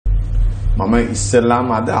මම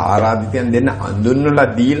ඉස්සෙල්ලාම අද ආරාධිතයන් දෙන්න අඳුන්වලා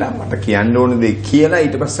දීලා මට කියන්න ඕන දේ කියලා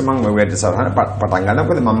ඊට පස්සේ මම වැඩසටහන පටන් ගන්නවා.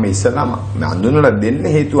 මොකද මම ඉස්සෙල්ලාම අඳුන්වලා දෙන්න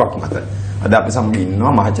හේතුවක් මත. අද අපි සමග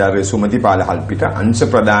ඉන්නවා මහාචාර්ය සුමති පාලහල්පිට අංශ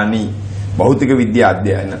ප්‍රදානී භෞතික විද්‍යා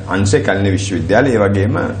අධ්‍යයන අංශ කල්න විශ්වවිද්‍යාලය. ඒ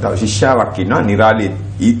වගේම තව ශිෂ්‍යාවක් ඉන්නවා නිරාලි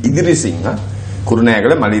ඉදිරිසිංහ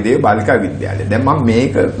කුරුණෑගල මලිදේව බාලිකා විද්‍යාලය. දැන් මම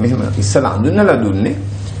මේක මෙහෙම ඉස්සෙල්ලා අඳුන්වලා දුන්නේ.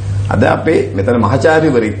 අද අපේ මෙතන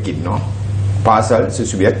මහාචාර්යවරයෙක් ඉන්නවා. පාසල්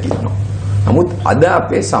සිසුවියක් ඉන්නවා. නමුත් අද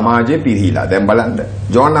අපේ සමාජයේ පිරිහිලා දැන් බලන්න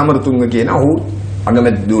ජෝන් අමරතුංග කියන ඔහු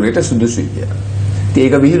අගමැති ධූරයට සුදුසුයි කියලා.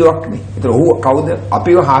 ඒක විහිළුවක් නේ. ඒතර ඔහු කවුද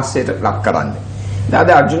අපිව හාස්‍යයට ලක් කරන්නේ? දැන් අද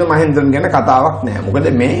අර්ජුන මහෙන්ද්‍රන් ගැන කතාවක් නැහැ. මොකද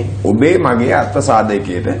මේ ඔබේ මගේ අර්ථ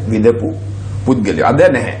සාධකයට විදපු පුද්ගලයා අද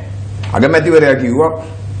නැහැ. අගමැතිවරයා කිව්වා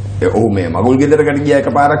ඔහු මේ මගුල් ගෙදරකට ගියා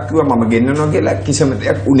එකපාරක් කිව්වා මම ගෙන්නනවා කියලා කිසිම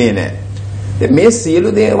දෙයක් උනේ නැහැ. මේ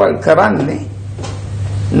සියලු දේවල් කරන්නේ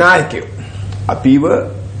නායකයෝ. අපිව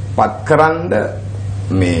පත්කරන්න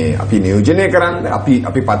මේ අපි නියෝජනය කරන්න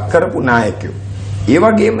අපි පත් කරපු නායකයෝ. ඒ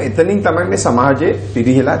වගේම එතනින් තමයි සමාජයේ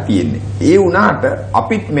පිරිහිලා තියෙන්නේ. ඒ වුණාට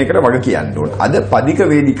අපිත් මේකට වග කියන්න ඕන. අද පදික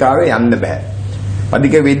වේදිකාවේ යන්න බෑ.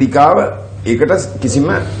 පදික වේදිකාව ඒකට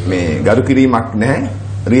කිසිම මේ ගරු කිරීමක් නැහැ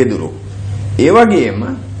රියදුරු. ඒ වගේම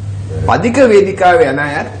පදික වේදිකාවේ යන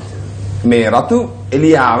අයත් මේ රතු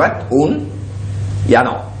එළියාවත් උන්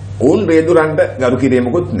යනවා. උන් රියදුරන්ට ගරු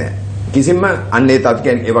කිරීමකුත් නැහැ. කිසිම අන්නේ තත්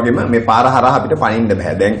කියන්නේ ඒ වගේම මේ පාර හරහා අපිට පනින්න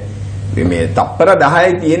බෑ. දැන් මේ තප්පර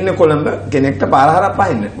 10යි තියෙන කොළඹ කෙනෙක්ට පාර හරහා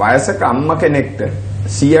පනින්න. වයසක අම්මා කෙනෙක්ට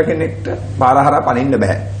 100 කෙනෙක්ට පාර හරහා පනින්න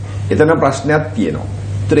බෑ. එතන ප්‍රශ්නයක් තියෙනවා.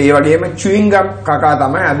 ඒතර ඒ වගේම චුයින්ගම් කකා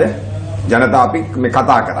තමයි අද ජනතාව අපි මේ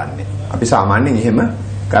කතා කරන්නේ. අපි සාමාන්‍යයෙන් එහෙම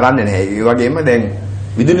කරන්නේ නැහැ. ඒ වගේම දැන්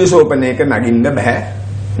විදුලි සෝපනයක නගින්න බෑ.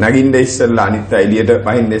 නගින්න ඉස්සෙල්ලා අනිත් අය එළියට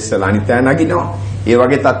වහින්න ඉස්සෙල්ලා අනිත් අය නගිනවා. ඒ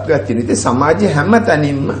වගේ තත්ත්වයක් තියෙන. ඉතින් සමාජයේ හැම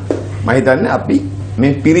තැනින්ම මම හිතන්නේ අපි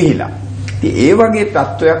මේ පිරිහිලා. ඉතින් ඒ වගේ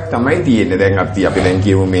තත්ත්වයක් තමයි තියෙන්නේ. දැන් අපි දැන්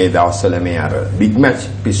කියමු මේ දවස්වල මේ අර බිග් මැච්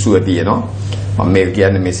පිස්සුව තියෙනවා. මම මේ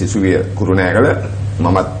කියන්නේ මේ සිසුවිය කුරුණෑගල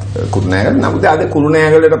මමත් කුරුණෑගල. නමුත් අද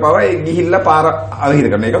කුරුණෑගලට පවා ඒ ගිහිල්ලා පාර අවහිර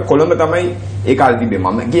කරන එක කොළඹ තමයි ඒ කාලේ තිබ්බේ.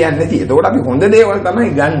 මම කියන්නේ ඉතින් ඒකට අපි හොඳ දේවල් තමයි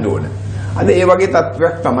ගන්න ඕන. අද ඒ වගේ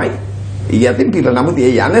තත්ත්වයක් තමයි ඊයතින් පිළ. නමුත්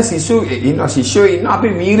ඒ යන ශිෂ්‍යෝ ඉන්න අපි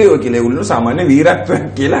වීරයෝ කියලා ඒගොල්ලෝ සාමාන්‍ය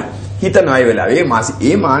වීරත්වයක් කියලා හිතනවා ඒ වෙලාවේ.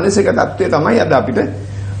 ඒ මානසික தත්ත්වය තමයි අද අපිට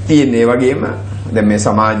තියෙන්නේ. ඒ වගේම දැන් මේ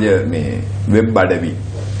සමාජ මේ වෙබ් අඩවි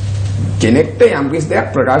කෙනෙක්ට යම් කිසි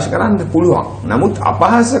දෙයක් ප්‍රකාශ කරන්න පුළුවන්. නමුත්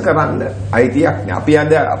අපහාස කරන්න අයිතියක් නෑ. අපි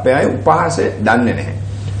අද අපේ අය උපහාසය දන්නේ නැහැ.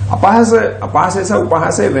 අපහාසය සහ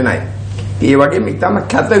උපහාසය වෙනයි. ඒ වගේම ඉතම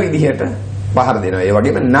කැත විදිහට පහර දෙනවා. ඒ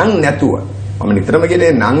වගේම නම් නැතුව මම නිතරම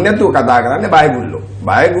කියන්නේ නම් නැතුව කතා කරන්නේ බයගුල්ලෝ.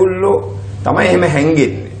 බයගුල්ලෝ තමයි එහෙම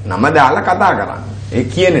හැංගෙන්නේ. නම දාලා කතා කරන්නේ. ඒ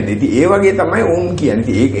කියන්නේ ඉතින් ඒ වගේ තමයි උන්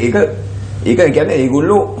කියන්නේ. ඒක කියන්නේ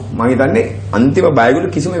ඒගොල්ලෝ මම හිතන්නේ අන්තිම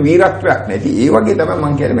බයගුල්ලෝ කිසිම වීරත්වයක් නැති. ඒ වගේ තමයි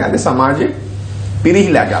මම කියන්නේ මේ අද සමාජයේ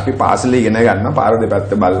පිරිහිලා. අපි පාසලේ ඉගෙන ගන්න පාර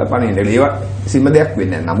දෙපැත්ත බලලා පණින්න. ඒවා කිසිම දෙයක්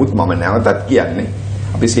වෙන්නේ නැහැ. නමුත් මම නැවතත් කියන්නේ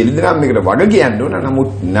අපි සියලුදෙනාම මේකට වග කියන්න ඕන. නමුත්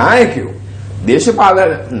නායකයෝ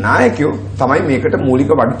දේශපාලන නායකයෝ තමයි මේකට මූලික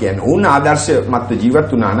වග කියන්නේ. උන් ආදර්ශමත්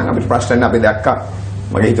ජීවත් වුණා නම් අපිට ප්‍රශ්න අපි දැක්කා.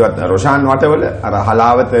 මගේ හිතවත් රොෂාන් වටවල අර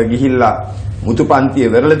හලාවත ගිහිල්ලා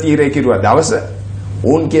මුතුපන්තියේ වෙරළ තීරය කිරුවා දවස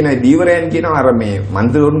ඕන් කියන දීවරයන් කියනවා අර මේ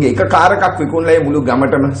මන්ත්‍රීවරුන්ගේ එක කාරකක් විකුණලා මුළු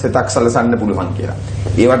ගමටම සෙතක් සලසන්න පුළුවන් කියලා.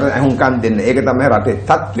 ඒවට අහුම්කම් දෙන්න. ඒක තමයි රටේ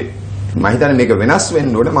තත්ත්වය. මම හිතන්නේ මේක වෙනස්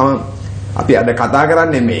වෙන්න ඕන. අපි අද කතා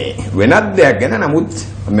කරන්නේ මේ වෙනත් දෙයක් ගැන. නමුත්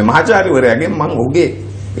මේ මහාචාර්යවරයාගෙන් මම ඔහුගේ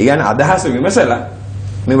ඒ කියන්නේ අදහස විමසලා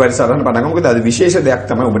මේ වැඩසටහන පටන් ගමු. මොකද අද විශේෂ දෙයක්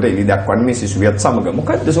තමයි ඔබට ඉලි දක්වන්නේ මේ සිසුවියත් සමග.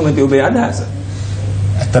 මොකද්ද සුමති ඔබේ අදහස?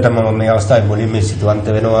 ඇත්තටම මේ අවස්ථාවේ මුලින්ම සිතුවන්ත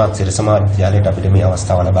වෙනවා සිරසමා විද්‍යාලයට අපිට මේ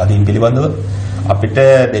අවස්ථාව ලබා දීම පිළිබඳව. අපිට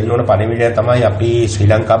දෙන්න ඕන පණිවිඩය තමයි අපි ශ්‍රී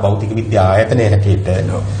ලංකා භෞතික විද්‍යා ආයතනයේ හැටියට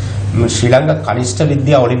ශ්‍රී ලංකා කනිෂ්ඨ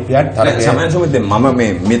විද්‍යා ඔලිම්පියාඩ් තරගය සමහරවිට මම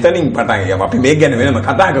මේ මෙතනින් පටන් ගියා. අපි මේක ගැන වෙනම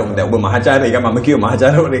කතා කරමු. දැන් ඔබ මහාචාර්ය එක මම කියව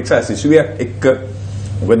මහාචාර්යවරයෙක් සහ සිසුවියක් එක්ක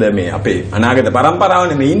මොකද මේ අපේ අනාගත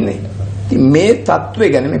පරම්පරාවනේ මේ ඉන්නේ. ඉතින් මේ தત્ත්වය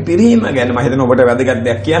ගැන මේ පිරිහීම ගැන මම හිතනවා ඔබට වැදගත්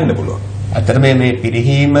දෙයක් කියන්න පුළුවන්. අතර මේ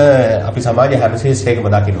පිරිහීම අපි සමාජයේ හැම ශේෂ්ත්‍රයකම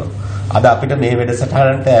දකිනවා. අද අපිට මේ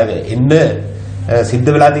වැඩසටහනට එන්න සිද්ධ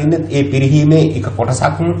වෙලා තියෙන්නේ ඒ පිරිහීමේ එක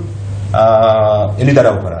කොටසක්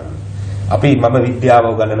එළිදරව් කරන්න. මම විද්‍යාව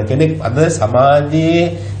උගන්වන කෙනෙක්. අද සමාජයේ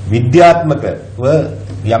විද්‍යාත්මකව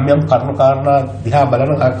යම් කරුණු කාරණා දිහා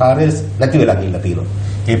බලන ආකාරය නැති වෙලා ගිහිල්ලා තියෙනවා.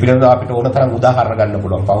 ඒ පිළිබඳව අපිට ඕන තරම් උදාහරණ ගන්න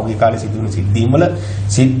පුළුවන්. පහුගිය කාලේ සිදුවුණු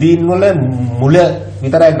සිද්ධීන් වල මුල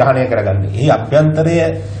විතරයි ග්‍රහණය කරගන්නේ. ඒ අභ්‍යන්තරය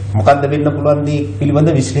මොකද්ද වෙන්න පුළුවන් දී පිළිබඳ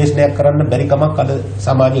විශ්ලේෂණයක් කරන්න බැරි කමක් අද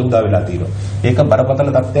සමාජයේ උදා වෙලා තියෙනවා. ඒක බරපතල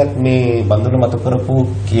තත්ත්වයක්. මේ බඳුන මත කරපු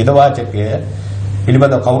කීඩ වාචකය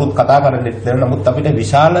පිළිබඳව කවුරුත් කතා කරන්නේ නැහැ. නමුත් අපිට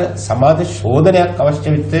විශාල සමාජ ශෝධනයක් අවශ්‍ය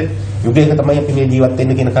වෙච්ච යුගයක තමයි අපි මේ ජීවත්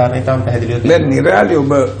වෙන්න කියන කාරණේ තමයි පැහැදිලිව තියෙන්නේ. දැන් නිරාලි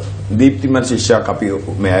ඔබ දීප්තිමත් ශිෂ්‍යයෙක් අපි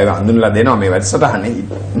මේ අය හඳුන්වලා දෙනවා මේ වැඩසටහනේ.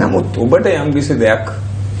 නමුත් ඔබට යම් කිසි දෙයක්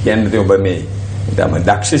කියන්නේ ඔබ මේ ඊටම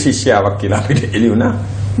දක්ෂ ශිෂ්‍යාවක් කියලා අපිට එළියුණා.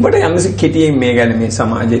 ඔබට යම් කිසි කෙටියෙන් මේ ගැන මේ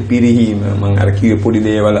සමාජයේ පිරිහීම මම අර කිව්වේ පොඩි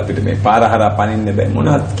දේවල් අපිට මේ පාර හරහා පනින්න බෑ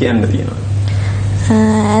මොනවද කියන්න තියෙනවද?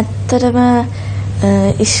 ඇත්තටම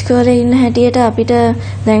ඉස්කෝලේ ඉන්න හැටියට අපිට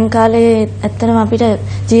දැන් කාලේ ඇත්තටම අපිට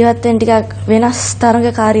ජීවත් වෙන්න ටිකක් වෙනස්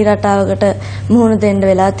තරඟකාරී රටාවකට මුහුණ දෙන්න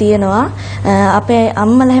වෙලා තියෙනවා. අපේ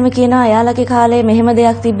අම්මලා හැම කියනවා එයාලගේ කාලේ මෙහෙම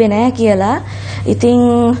දෙයක් තිබ්බේ නැහැ කියලා. ඉතින්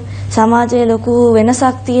සමාජයේ ලොකු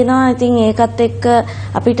වෙනසක් තියෙනවා. ඉතින් ඒකත් එක්ක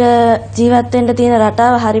අපිට ජීවත් වෙන්න තියෙන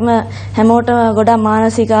රටාව හරිම හැමෝටම ගොඩක්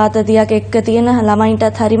මානසික ආතතියක් එක්ක තියෙන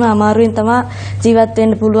ළමයින්ටත් හරිම අමාරුවෙන් තමයි ජීවත්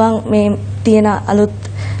වෙන්න පුළුවන් මේ තියෙන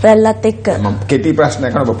අලුත් රැල්ලත් එක්ක. මම කෙටි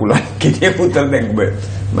ප්‍රශ්නයක් අහන්න ඔබ පුළුවන්. කෙටි උත්තර දැන් ඔබ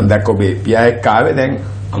මම දැක්ක ඔබේ පියා එක්ක ආවේ දැන්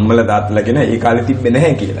අම්මලා තාත්තලා කියන ඒ කාලේ තිබ්බේ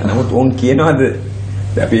නැහැ කියලා. නමුත් ඕන් කියනවාද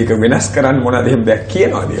අපි ඒක වෙනස් කරන්න මොනවද එහෙම දෙයක්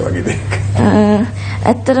කියනවාද ඒ වගේ දෙයක්?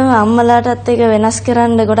 ඇත්තටම අම්මලාටත් ඒක වෙනස්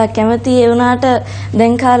කරන්න ගොඩක් කැමතියි. ඒ වුණාට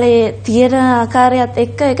දැන් කාලේ තියෙන ආකාරයත්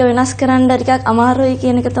එක්ක ඒක වෙනස් කරන්න ටිකක් අමාරුයි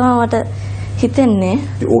කියන එක තමයි මට හිතෙන්නේ.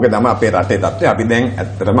 ඕක තමයි අපේ රටේ තත්ත්වය. අපි දැන්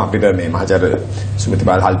ඇත්තටම අපිට මේ මහාචාර්ය සුමිති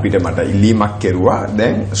බාලහල්පිට මට ඉල්ලීමක් කෙරුවා.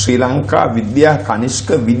 දැන් ශ්‍රී ලංකා විද්‍යා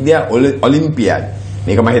කනිෂ්ක විද්‍යා ඔලිම්පියාඩ්.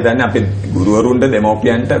 මේක මම හිතන්නේ අපේ ගුරුවරුන්ට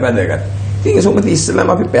දෙමෝපියන්ට වැදගත්. ඉතින් සුමිති ඉස්සෙල්ලාම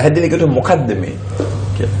අපි පැහැදිලි කරුවේ මොකද්ද මේ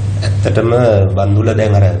කියලා. ඇත්තටම බන්දුල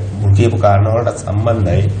දැන් අර මුල් කියපු කාරණා වලට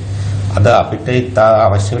සම්බන්ධයි. අද අපිට ඉතා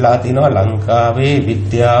අවශ්‍ය වෙලා තියෙනවා ලංකාවේ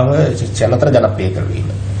විද්‍යාව ශික්ෂණ අතර ජනප්‍රිය කරවීම.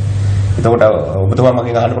 එතකොට ඔබතුමා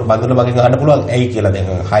මගෙන් අහන්න පුළුවන් බන්දුල මගෙන් අහන්න පුළුවන් ඇයි කියලා. දැන්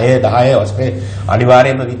 6 10 වසරේ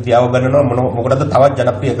අනිවාර්යයෙන්ම විද්‍යාව ගන්නනවා මොකටද තවත්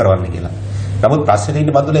ජනප්‍රිය කරවන්නේ කියලා. නමුත් ප්‍රශ්නේ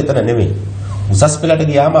තියෙන්නේ බන්දුල එතන නෙමෙයි. උසස් පෙළට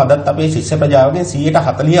ගියාම අදත් අපේ ශිෂ්‍ය ප්‍රජාවගෙන්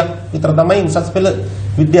 140ක් විතර තමයි උසස් පෙළ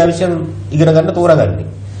විද්‍යා විෂයන් ඉගෙන ගන්න තෝරගන්නේ.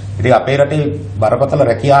 ඉතින් අපේ රටේ බරපතල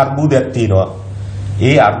රැකියා අර්බුදයක් තියෙනවා.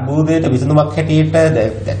 ඒ අර්බුදයට විසඳුමක් හැටියට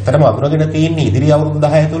ඇත්තටම අඳුරගෙන තියෙන්නේ ඉදිරි අවුරුදු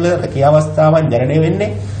 10 තුළ රැකියා අවස්ථාවන් ජනනය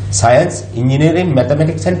වෙන්නේ science, engineering,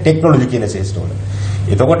 mathematics and technology කියන ශාස්ත්‍රවල.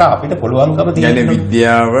 එතකොට අපිට පුළුවන්කම තියෙන්නේ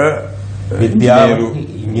විද්‍යාව,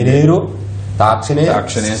 ඉංජිනේරු, තාක්ෂණය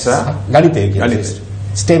සහ ගණිතය කියන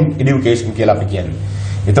STEM education කියලා අපි කියන්නේ.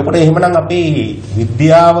 එතකොට එහෙමනම් අපි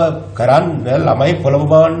විද්‍යාව කරන්න ළමයි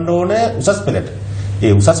පොළඹවන්න ඕන උසස් පෙළට.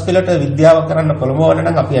 ඒ උසස් පෙළට විද්‍යාව කරන්න පොළඹවන්න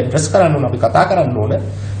නම් අපි ඇඩ්‍රස් කරන්න ඕන, අපි කතා කරන්න ඕන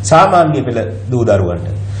සාමාන්‍ය පෙළ දූ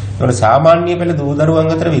දරුවන්ට. ඒතකොට සාමාන්‍ය පෙළ දූ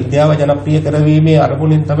දරුවන් අතර විද්‍යාව ජනප්‍රිය කරවීමේ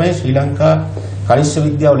අරමුණෙන් තමයි ශ්‍රී ලංකා කනිෂ්ඨ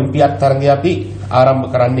විද්‍යා ඔලිම්පියාඩ් තරගය අපි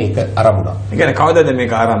ආරම්භ කරන්නේ. ඒක ආරම්භුණා. ඒ කියන්නේ කවදාද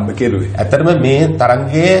මේක ආරම්භ කෙරුවේ? ඇත්තටම මේ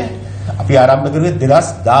තරගය අපි ආරම්භ කරුවේ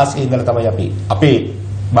 2016 ඉඳලා තමයි අපි අපේ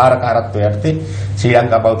භාරකාරත්වය යටතේ ශ්‍රී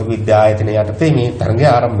ලංකා භෞතික විද්‍යා ආයතනය යටතේ මේ තරගය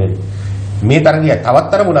ආරම්භ වෙන්නේ. මේ තරගය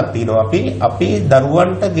තවත් අරමුණක් තියෙනවා. අපි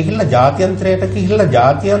දරුවන්ට ගිහිල්ලා ජාත්‍යන්තරයට ගිහිල්ලා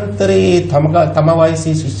ජාත්‍යන්තරයේ තම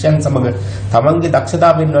වයසේ ශිෂ්‍යයන් සමග තමන්ගේ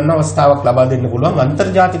දක්ෂතාව පෙන්වන්න අවස්ථාවක් ලබා දෙන්න පුළුවන්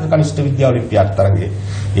අන්තර්ජාතික කනිෂ්ඨ විද්‍යා ඔලිම්පියාඩ් තරගය.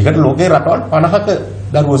 ඒකට ලෝකේ රටවල් 50ක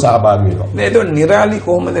දරුවෝ සහභාගී වෙනවා. නේද? නිරාලි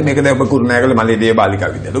කොහොමද මේක දැන් ඔබ කුරුණෑගල මලේදිය බාලිකා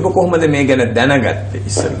විද්‍යාලය. ඔබ කොහොමද මේ ගැන දැනගත්තේ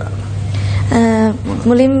ඉස්සෙල්ලා?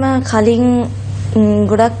 මුලින්ම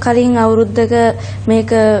ගොඩක් කලින් අවුරුද්දක මේක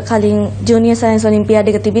කලින් ජූනියර් සයන්ස් ඔලිම්පියාඩ්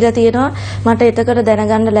එක තිබිලා තියෙනවා. මට එතකොට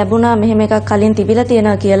දැනගන්න ලැබුණා මෙහෙම එකක් කලින් තිබිලා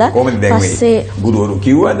තියෙනවා කියලා. පස්සේ ගුරුවරු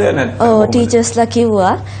කිව්වද නැත්නම්? ඔව් ටීචර්ස්ලා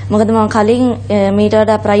කිව්වා. මොකද මම කලින් මීට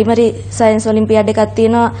වඩා ප්‍රයිමරි සයන්ස් ඔලිම්පියාඩ් එකක්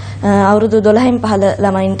තියෙනවා අවුරුදු 12න් පහළ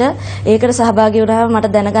ළමයින්ට. ඒකට සහභාගී වුණාම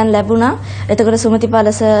මට දැනගන්න ලැබුණා. එතකොට සුමති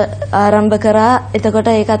පලස ආරම්භ කරා.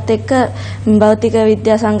 එතකොට ඒකත් එක්ක භෞතික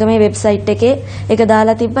විද්‍යා සංගමේ වෙබ්සයිට් එකේ ඒක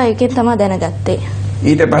දාලා තිබ්බා. ඒකෙන් තමයි දැනගත්තේ.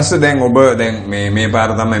 ඊට පස්සේ දැන් ඔබ දැන් මේ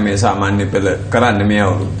පාර තමයි මේ සාමාන්‍ය පෙළ කරන්න මේ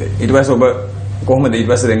අවුරුද්දේ. ඊට පස්සේ ඔබ කොහොමද ඊට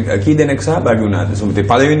පස්සේ දැන් කී දෙනෙක් සහභාගී වුණාද? සුමිතේ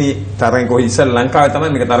පළවෙනි තරඟ කොහේ ඉස්සර ලංකාවේ තමයි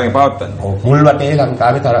මේක තරඟ පවත්වන්නේ. ඔව් මුල් වටේ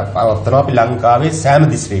ලංකාවේ පවත්වනවා. අපි ලංකාවේ සෑම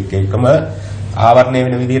දිස්ත්‍රික්කයකම ආවරණය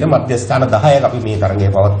වෙන විදිහට මධ්‍යස්ථාන 10ක් අපි මේ තරඟය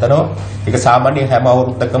පවත්වනවා. ඒක සාමාන්‍යයෙන් හැම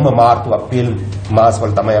අවුරුද්දකම මාර්තු අප්‍රේල්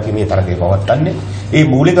මාසවල තමයි අපි මේ තරඟය පවත්වන්නේ. මේ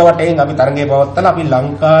මූලික වටේෙන් අපි තරඟය පවත්වලා අපි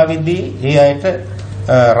ලංකාවේදී ඒ අයට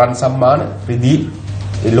රන් සම්මාන රිදී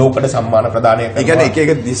ලෝකඩ සම්මාන ප්‍රදානය කරනවා. ඒ කියන්නේ එක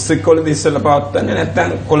එක දිස්ත්‍රික් වලදී ඉස්සෙල්ලා පවත්වන්නේ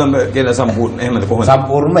නැත්නම් කොළඹ කියලා සම්පූර්ණ එහෙමද කොහොමද?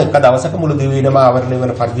 සම්පූර්ණම එක දවසක මුළු දිවයිනම ආවරණය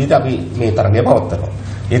වෙන පරිදියට අපි මේ තරඟය පවත්වනවා.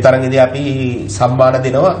 මේ තරඟයේදී අපි සම්මාන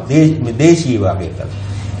දෙනවා දේශීය වගේකට.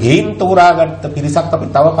 ඒයින් තෝරාගත්ත පිරිසක් අපි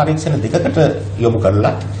තව පරීක්ෂණ දෙකකට යොමු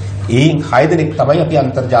කරලා ඒන් 6 දෙනෙක් තමයි අපි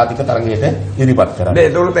අන්තර්ජාතික තරගයට ඉදිරිපත් කරන්නේ.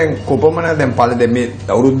 ඒතකොට දැන් කොපමණ දැන් දැන් මේ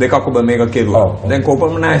අවුරුදු දෙකක් ඔබ මේක කෙරුවා. දැන්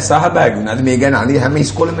කොපමණ සහභාගී වුණාද? මේ ගැන අනිත් හැම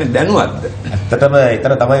ඉස්කෝලෙම දැනුවත්ද? ඇත්තටම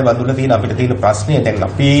එතන තමයි වඳුරලා තියෙන අපිට තියෙන ප්‍රශ්නේ. දැන්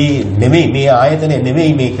අපි නෙමෙයි මේ ආයතනය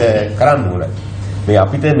නෙමෙයි මේක කරන්න ඕන. මේ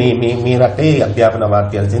අපිට මේ රටේ අධ්‍යාපන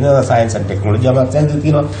අමාත්‍යාංශය තියෙනවා, සයන්ස් ඇන්ඩ් ටෙක්නොලොජි අමාත්‍යාංශය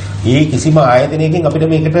තියෙනවා. ඒ කිසිම ආයතනයකින් අපිට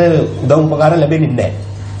මේකට උදව් උපකාර ලැබෙන්නේ නැහැ.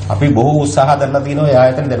 අපි බොහෝ උත්සාහ දරලා තියෙනවා ඒ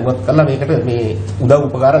ආයතන දැනුවත් කරලා මේකට මේ උදව්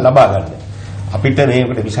උපකාර ලබා ගන්න. අපිට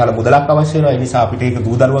මේකට විශාල මුදලක් අවශ්‍ය වෙනවා. ඒ නිසා අපිට ඒක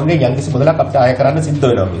දූ දරුවන්ගේ යම්කිසි මුදලක් අපිට ආය කරන්න සිද්ධ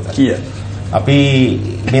වෙනවා මේක. කීයද? අපි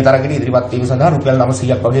මේ තරගයට ඉදිරිපත් වීම සඳහා රුපියල්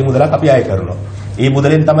 900ක් වගේ මුදලක් අපි ආය කරනවා. ඒ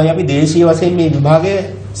මුදලෙන් තමයි අපි දේශීය වශයෙන් මේ විභාගය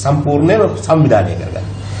සම්පූර්ණයෙන්ම සංවිධානය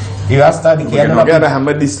කරගන්නේ. ඒ අවස්ථාවේ කියන්නේ අපි හැම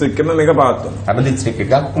දිස්ත්‍රික්කෙම මේක පවත්වනවා. හැම දිස්ත්‍රික්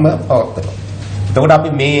එකක්ම පවත්වනවා. එතකොට අපි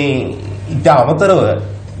මේ ඊට අමතරව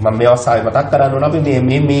මම මේ අවස්ථාවේ මතක් කරන්න ඕන අපි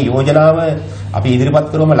මේ යෝජනාව අපි ඉදිරිපත්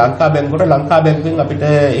කරුවම ලංකා බැංකුවට ලංකා බැංකුවෙන් අපිට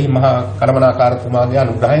මේ මහා කළමනාකාරතුමාගේ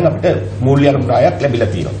අනුග්‍රහයෙන් අපිට මූල්‍ය අනුග්‍රහයක්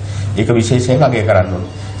ලැබිලා තියෙනවා. ඒක විශේෂයෙන් අගය කරන්න ඕන.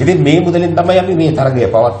 ඉතින් මේ මුදලින් තමයි අපි මේ තරගය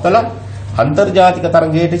පවත්වලා අන්තර්ජාතික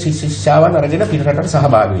තරගයට ශිෂ්‍යාවන් අරගෙන පිටරටට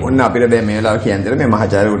සහභාගී වෙනවා. ඔන්න අපිට දැන් මේ වෙලාව කියන්නේ මේ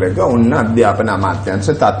මහාචාර්යවරුන්ට ඔන්න අධ්‍යාපන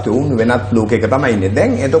අමාත්‍යාංශ තත්ත්වුන් වෙනත් ලෝකයක තමයි ඉන්නේ.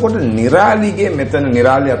 දැන් එතකොට නිරාලිගේ මෙතන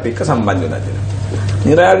නිරාලි අපි එක්ක සම්බන්ධ වෙලා තියෙනවා.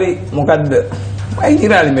 නිරාලි මොකද්ද? අයි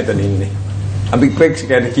නිරාලි මෙතන ඉන්නේ. අපි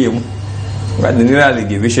ප්‍රේක්ෂකයන්ට කියමු. මොකද්ද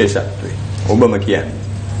නිරාලිගේ විශේෂත්වය? ඔබම කියන්නේ.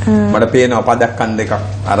 මට පේනවා පදක්කම් දෙකක්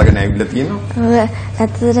අරගෙන ඇවිල්ලා තියෙනවා.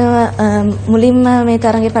 ඇත්තටම මුලින්ම මේ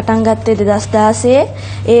තරඟේ පටන් ගත්තේ 2016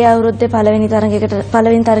 ඒ අවුරුද්දේ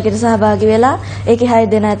පළවෙනි තරගයට සහභාගී වෙලා ඒකේ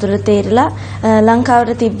 6 දෙනා ඇතුළත තේරිලා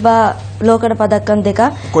ලංකාවට තිබ්බා ලෝකඩ පදක්කම් දෙකක්.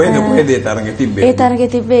 කොහෙද ඒ තරඟේ තිබ්බේ? ඒ තරඟේ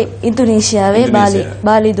තිබ්බේ ඉන්දුනීසියාවේ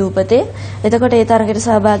බාලි දූපතේ. එතකොට ඒ තරඟයට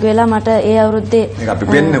සහභාගී වෙලා මට ඒ අවුරුද්දේ මේක අපි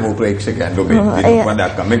පෙන්නමු ප්‍රේක්ෂකයන්ට ඔබේ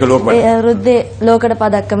පදක්කම් මේක ලෝක පදක්කම්. ඒ අවුරුද්දේ ලෝකඩ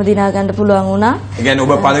පදක්කම දිනා ගන්න පුළුවන් වුණා. ඒ කියන්නේ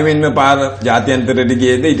ඔබ පළවෙනිම පාර ජාත්‍යන්තරයට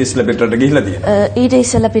ගියේද ඊට ඉස්සෙල්ලා පිටරට ගිහිල්ලා තියෙනවා? ඊට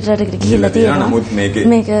ඉස්සෙල්ලා පිටරට ගිහිල්ලා තියෙනවා. නමුත්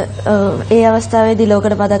මේක ඒ අවස්ථාවේදී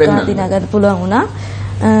ලෝකඩ පදක්කම දිනා ගන්න පුළුවන් වුණා.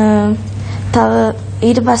 තව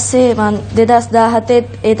ඊට පස්සේ මම 2017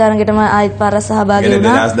 ඒ තරඟෙටම ආයෙත් පාර සහභාගී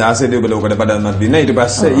වුණා. 2016 දී ඔබ ලෝකඩ පදක්කමක් දිනා ඊට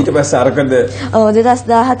පස්සේ අරකද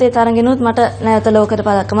 2017 තරඟෙනුත් මට නැවත ලෝකඩ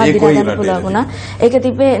පදක්කමක් දිනා ගන්න පුළුවන් වුණා. ඒක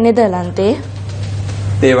තිබ්බේ නෙදර්ලන්තේ.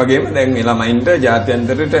 ඒ වගේම දැන් මේ ළමයින්ට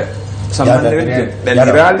ජාත්‍යන්තරයට සම්බන්ධ වෙච්ච දැන්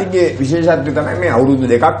නිරාලිගේ විශේෂත්වය තමයි මේ අවුරුදු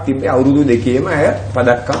දෙකක් තිබ්බේ. අවුරුදු දෙකේම අය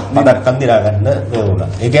පදක්කම් දිනා ගන්න ඕන.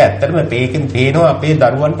 ඒක ඇත්තටම මේකෙන් පේනවා අපේ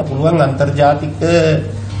දරුවන්ට පුළුවන්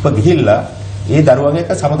අන්තර්ජාතිකව ගිහිල්ලා ඒ දරුවන්ගේ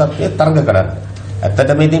එක සමතත්වයේ තරඟ කරන්න.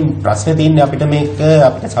 ඇත්තටම ඉතින් ප්‍රශ්නේ තියෙන්නේ අපිට මේක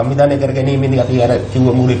අපිට සංවිධානය කර ගැනීමේදී අපි අර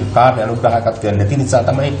කිව්ව මූලික කාර්ය අනුග්‍රහකත්වය නැති නිසා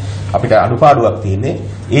තමයි අපිට අඩුපාඩුවක් තියෙන්නේ.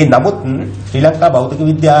 ඒ නමුත් ශ්‍රී ලංකා භෞතික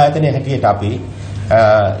විද්‍යා ආයතනයේ හැටියට අපි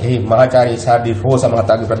ඒ මහාචාර්ය සාඩි රෝස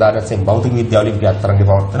මහතාගේ ප්‍රධානත්වයෙන් භෞතික විද්‍යාව ඔලිම්පියාඩ් තරඟය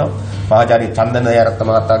පවත්වනවා. මහාචාර්ය චන්දන යරත්න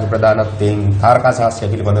මහතාගේ ප්‍රධානත්වයෙන් තාරකා ශාස්ත්‍රය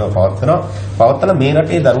පිළිබඳව පවත්වන මේ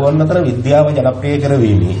රටේ දරුවන් අතර විද්‍යාව ජනප්‍රිය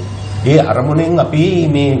කරවීමේ ඒ අරමුණෙන් අපි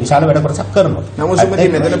මේ විශාල වැඩ කොටසක් කරනවා. නමුත්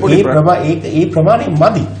මෙතන පොඩි ඒ ප්‍රමාණය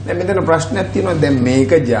මදි. දැන් මෙතන ප්‍රශ්නයක් තියෙනවා. දැන්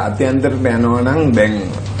මේක ජාත්‍යන්තරට යනවා නම් දැන්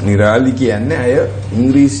නිරාලි කියන්නේ අය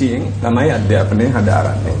ඉංග්‍රීසියෙන් තමයි අධ්‍යාපනය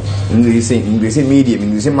හදාරන්නේ. ඉංග්‍රීසි මීඩියම්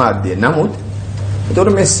ඉංග්‍රීසි මාධ්‍ය. නමුත්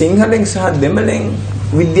ඒතකොට මේ සිංහලෙන් සහ දෙමළෙන්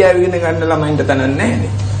විද්‍යාව ඉගෙන ගන්න ළමයින්ට තනන්නේ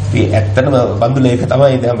නැහැනේ. මේ ඇත්තටම බඳුල ඒක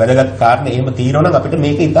තමයි දැන් වැදගත් කාරණේ. එහෙම තියෙනවා නම් අපිට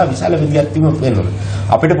මේක ඉතා විශාල විද්‍යාත්මක වෙන්න ඕනේ.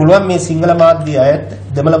 අපිට පුළුවන් මේ සිංහල මාධ්‍ය අයත්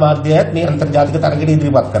දෙමළ මාධ්‍ය අයත් මේ අන්තර්ජාතික තරගයට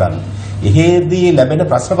ඉදිරිපත් කරන්න. එහෙදී ලැබෙන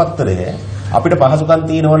ප්‍රශ්න පත්‍රය අපිට පහසුකම්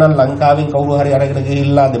තියෙනවා නම් ලංකාවෙන් කවුරු හරි අරගෙන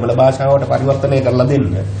ගිහිල්ලා දෙමළ භාෂාවට පරිවර්තනය කරලා දෙන්න.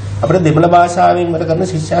 අපිට දෙමළ භාෂාවෙන් වැඩ කරන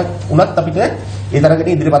ශිෂ්‍යයෙක් උනත් අපිට ඒ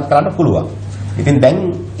තරගයට ඉදිරිපත් කරන්න පුළුවන්. ඉතින් දැන්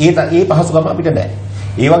ඒ පහසුකම අපිට නැහැ.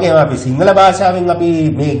 ඒ වගේම අපි සිංහල භාෂාවෙන් අපි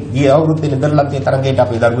මේ ගිය අවුරුද්දේ නෙදර්ලන්තයේ තරගයට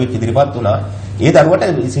අපේ දරුවෙක් ඉදිරිපත් වුණා. ඒ දරුවට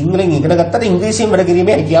සිංහලෙන් ඉගෙන ගත්තට ඉංග්‍රීසියෙන් වැඩ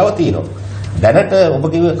කිරීමේ හැකියාව තියෙනවා. දැනට ඔබ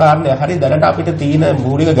කිව්ව කාරණේ හරි. දැනට අපිට තියෙන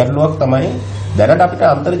මූලික ගැටලුවක් තමයි දැනට අපිට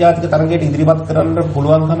අන්තර්ජාතික තරගයට ඉදිරිපත් කරන්න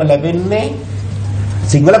පුළුවන්කම ලැබෙන්නේ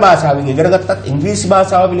සිංහල භාෂාවෙන් ඉගෙන ගත්තත් ඉංග්‍රීසි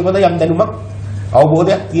භාෂාව පිළිබඳ යම් දැනුමක්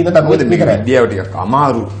අවබෝධයක් තියෙන දරුවෙක් විතරයි. විද්‍යාව ටිකක්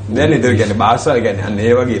අමාරු. දැන් ඉතින් කියන්නේ භාෂාව කියන්නේ අන්න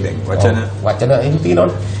ඒ වගේ දැන් වචන එහෙම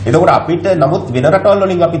තියෙනවනේ. එතකොට අපිට නමුත් වෙන රටවල්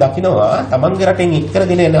වලින් අපි දකිනවා තමන්ගේ රටෙන්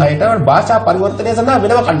එක්කගෙන එන අයට භාෂා පරිවර්තනය සඳහා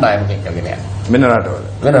වෙනම කණ්ඩායමක් එක්කගෙන යනවා.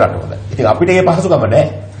 වෙන රටවල. ඉතින් අපිට ඒ පහසුකම නැහැ.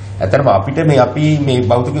 ඇත්තටම අපිට අපි මේ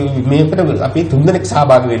භෞතික මේකට අපි තුන්දෙනෙක්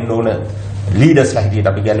සහභාගී වෙන්න ඕන. ලීඩර්ස්ලා හැටියට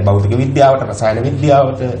අපි කියන්නේ භෞතික විද්‍යාවට, රසායන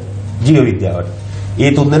විද්‍යාවට, ජීව විද්‍යාවට.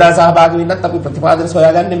 ඒ තුන්දෙනා සහභාගී වෙන්නත් අපි ප්‍රතිපාදන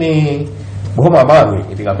සොයාගන්නේ මේ බොහොම අමාරුයි.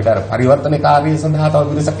 ඉතින් අපිට අර පරිවර්තන කාර්යය සඳහා තව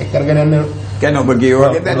පිරිසක් එක් කරගෙන යන්න ඕන. කියන්නේ ඔබ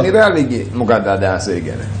කියවගේ දැන් නිරාලිගේ මොකක්ද අදහස ඒ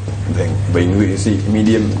ගැන? දැන් ඔබ ඉංග්‍රීසි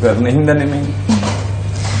මීඩියම් කරන හින්දා නෙමෙයි.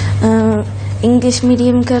 ඉංග්‍රීසි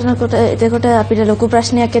මීඩියම් කරනකොට එතකොට අපිට ලොකු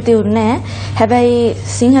ප්‍රශ්නයක් ඇති වුණේ නැහැ. හැබැයි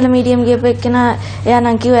සිංහල මීඩියම් ගියපු එක්කෙනා එයා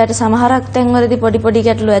නම් කිව්වා එයාට සමහරක් තැන්වලදී පොඩි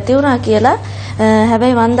ගැටලු ඇති වුණා කියලා.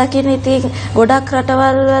 හැබැයි මම දකින්නේ ඉතින් ගොඩක්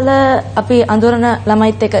රටවල් වල අපි අඳුරන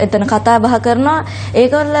ළමයිත් එක්ක එතන කතා බහ කරනවා.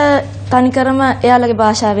 ඒගොල්ල තනිකරම එයාලගේ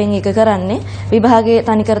භාෂාවෙන් එක කරන්නේ. විභාගයේ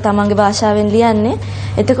තනිකර තමන්ගේ භාෂාවෙන් ලියන්නේ.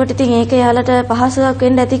 එතකොට ඉතින් ඒක එයාලට පහසුවක්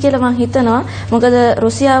වෙන්න ඇති කියලා මම හිතනවා. මොකද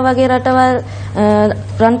රුසියාව වගේ රටවල්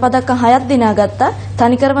රන් පදක්කම් 6ක් දිනාගත්තා.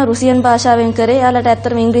 තනිකරම රුසියන් භාෂාවෙන් කරේ. එයාලට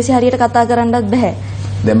ඇත්තටම ඉංග්‍රීසි හරියට කතා කරන්නත් බෑ.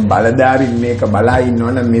 දැන් බලධාරීන් මේක බලා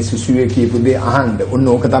ඉන්නවනම් මේ සිසුවේ කියපු දේ අහන්න. ඔන්න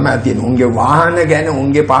ඕක තමයි තියෙන්නේ. උන්ගේ වාහන ගැන,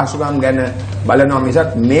 උන්ගේ පාසුකම් ගැන බලනවා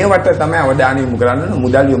මිසක් මේවට තමයි අවධානය යොමු කරන්න ඕන,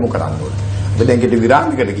 මුදල් යොමු කරන්න ඕන. ඔබ දැන් කිට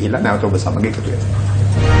විරාමයකට ගිහිල්ලා නැවත ඔබ සමග එකතු වෙනවා.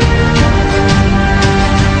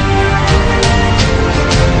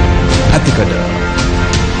 Pathikada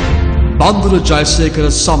බන්දුර ජයසේකර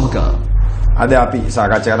සමග අද අපි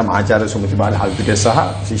සාකච්ඡා කරන ආචාර්ය සුමති බාල හල්පිටිය සහ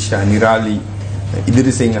ශිෂ්‍ය නිරාලි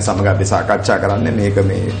ඉදිරිසිංහ සමග අපි සාකච්ඡා කරන්නේ මේක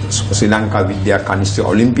මේ ශ්‍රී ලංකා විද්‍යා කනිෂ්ඨ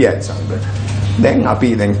ඔලිම්පියාඩ් සමග. දැන් අපි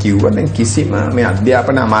කිව්වා දැන් කිසිම මේ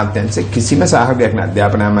අධ්‍යාපන අමාත්‍යාංශයේ කිසිම සහභාගයක් නැ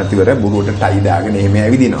අධ්‍යාපන අමාත්‍යවරයා බුරුවට ටයි දාගෙන එහෙම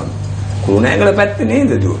ඇවිදිනවා. කුරුණෑගල පැත්තේ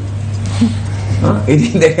නේද දුව?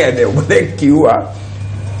 ඉතින් දැන් ඔබ දැන් කිව්වා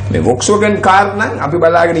මේ Volkswagen කාර් නම් අපි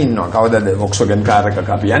බලාගෙන ඉන්නවා. කවදාද Volkswagen කාර් එකක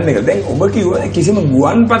අපි යන්නේ කියලා. දැන් ඔබ කිව්වා කිසිම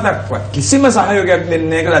ගුවන්පතක්වත් කිසිම සහයෝගයක් දෙන්නේ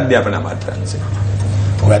නැහැ කියලා අධ්‍යාපන අමාත්‍යාංශය.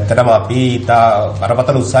 ඔය ඇත්තටම අපි තා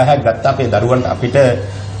බරපතල උත්සාහයක් ගත්තා අපේ දරුවන්ට අපිට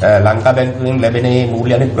ලංකා බැංකුවෙන් ලැබෙන මේ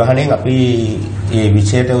මූල්‍ය අනුග්‍රහණයෙන් අපි මේ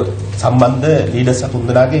විෂයට සම්බන්ධ ලීඩර්ස්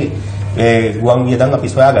තුන්දෙනාගේ ඒ ගුවන් වියදම් අපි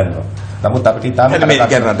සොයා ගන්නවා. නමුත් අපිට ඊටම මේ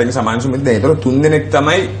කියන්නේ රටේ සමාන සුමිත දැන් ඒතර 3 දෙනෙක්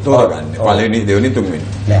තමයි තෝරගන්නේ. පළවෙනි, දෙවෙනි, තුන්වෙනි.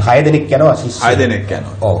 නෑ 6 දෙනෙක් යනවා ශිෂ්‍ය. 6 දෙනෙක්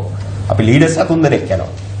යනවා. ඔව්. අපි ලීඩර්ස් 3 දෙනෙක්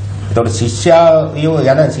යනවා. ඒතකොට ශිෂ්‍යයෝ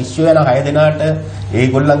යන 6 දෙනාට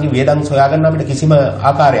ඒගොල්ලන්ගේ වියදම් සොයාගන්න අපිට කිසිම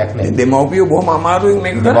ආකාරයක් නැහැ. දෙමව්පියෝ බොහොම අමාරුවෙන්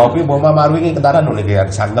මේක කරා. දෙමව්පියෝ බොහොම අමාරුවෙන් ඒක දරන්න ඕනේ.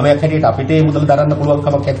 ඒක සංගමයක් හැටියට අපිට මේ මුදල් දරන්න පුළුවන්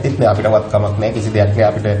කමක් නැත්තේ නෑ. අපිටවත් කමක් නෑ. කිසි දෙයක් නෑ.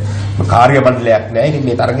 අපිට කාර්ය මණ්ඩලයක් නෑ. ඉතින්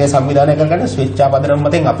මේ තරගය සංවිධානය කරගන්න ස්වේච්ඡාපදනම්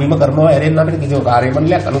මතෙන් අපිම කරනවා. ඇරෙන්න අපිට කිසිම කාර්ය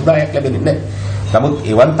මණ්ඩලයක් අනුග්‍රහයක් ලැබෙන්නේ නෑ. නමුත්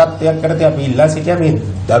එවන් තත්ත්වයක් කරතේ අපි ඉල්ලා සිටියා මේ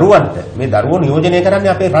දරුවන්ට මේ දරුවෝ නියෝජනය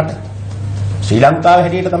කරන්නේ අපේ රට. ශ්‍රී ලංකාවේ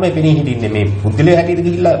හැටියට තමයි පෙනී හිටින්නේ මේ පුද්ගලයා හැටියට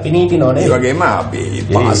ගිහිල්ලා පෙනී හිටිනව නේද? ඒ වගේම අපේ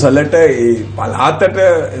පාසලට ඒ පළාතට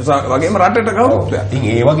වගේම රටට ගෞරවයක්. ඉතින්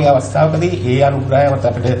ඒ වගේ අවස්ථාවකදී ඒ අනුග්‍රහයවත්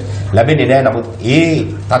අපිට ලැබෙන්නේ නැහැ. නමුත් ඒ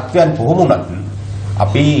තත්ත්වයන් කොහොම වුණත්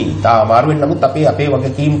අපි තා අමාරුවෙන් නමුත් අපේ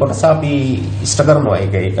වගකීම් කොටස අපි ඉෂ්ට කරනවා.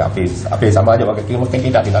 ඒක අපේ සමාජ වගකීමක්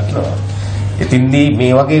හැටියට අපි දකිනවා. ඉතින්දී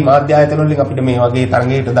මේ වගේ මාධ්‍ය ආයතන වලින් අපිට මේ වගේ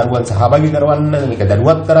තරඟයකට දරුවන් සහභාගී කරවන්න මේක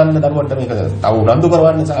දරුවත් කරන්න දරුවන්ට මේක තව උනන්දු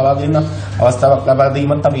කරවන්න සහභාගී වෙන අවස්ථාවක් ලබා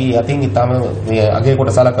දීමත් අපි අතින් ඊටම මේ අගය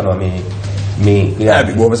කොට සලකනවා මේ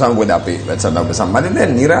අපි බොහොම සම්බන්ධ අපේ වැඩසටහන සම්බන්ධයෙන්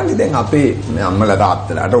දැන් නිරාලි දැන් අපේ අම්මලා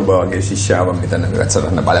තාත්තලාට ඔබ වගේ ශිෂ්‍යාව මෙතන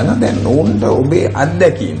වැඩසටහන බලන දැන් නෝන්ට ඔබේ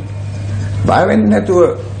අත්දැකීම් බය වෙන්නේ නැතුව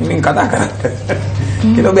මින් කතා කරන්න.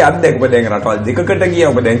 කියලා ඔබේ අත්දැකීම දැන් රටවල් දෙකකට ගියා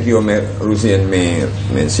ඔබ දැන් කිව්ව මේ රුසියන්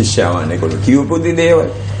මේ ශිෂ්‍යාවන් ඒගොල්ලෝ කියවපු දේවල්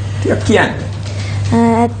ටිකක් කියන්නේ.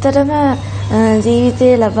 ඇත්තටම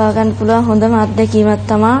ජීවිතේ ලබා ගන්න පුළුවන් හොඳම අත්දැකීමක්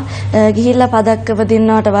තමයි ගිහිල්ලා පදක්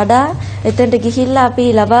උපදින්නවට වඩා එතෙන්ට ගිහිල්ලා අපි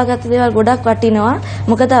ලබාගත් දේවල් ගොඩක් වටිනවා.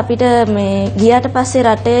 මොකද අපිට මේ ගියාට පස්සේ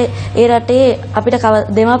රටේ අපිට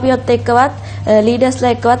දෙමාපියොත් එක්කවත්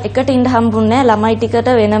ලීඩර්ස්ලා එක්කවත් එකට ඉන්න හම්බුන්නේ නැහැ. ළමයි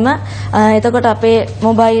ටිකට වෙනම. එතකොට අපේ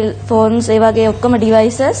මොබයිල් ෆෝන්ස් ඒ වගේ ඔක්කොම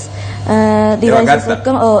ඩිවයිසස්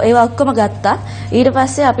ඔක්කොම ඒවා ඔක්කොම ගත්තා. ඊට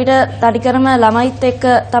පස්සේ අපිට තනිකරම ළමයිත් එක්ක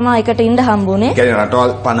තමයි එකට ඉන්න හම්බුනේ. කියන්නේ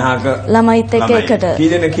රටවල් 50ක ළමයිත් එක්ක එකට. කී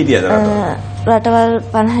දෙනෙක් හිටියද රටවල්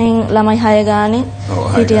 50න් ළමයි 6 ගානේ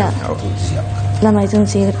හිටියා. ළමයි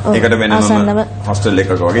 300කට. ඒකට වෙනම හොස්ටල්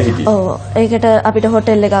එකක වගේ හිටියා. ඔව්. ඒකට අපිට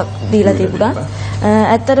හොටෙල් එකක් දීලා තිබුණා.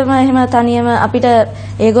 ඇත්තටම එහෙම තනියම අපිට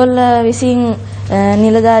ඒගොල්ල විසින්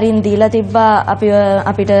නිලධාරීන් දීලා තිබ්බා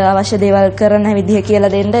අපිට අවශ්‍ය දේවල් කරන විදිහ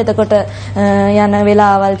කියලා දෙන්න. එතකොට යන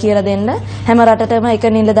වෙලාවල් කියලා දෙන්න. හැම රටටම එක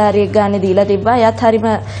නිලධාරියෙක් ගානේ දීලා තිබ්බා. එයාත් හරිම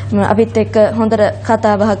අපිත් එක්ක හොඳට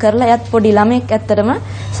කතා බහ කරලා එයාත් පොඩි ළමෙක් ඇත්තටම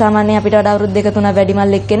සාමාන්‍යයෙන් අපිට වඩා අවුරුදු 2-3 වැඩි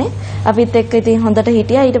මල්ලෙක් කෙනෙක්. අපිත් එක්ක ඉතින් හොඳට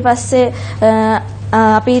හිටියා. ඊට පස්සේ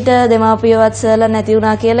අපිට දෙමාපියවත් සර්ලා නැති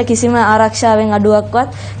වුණා කියලා කිසිම ආරක්ෂාවෙන්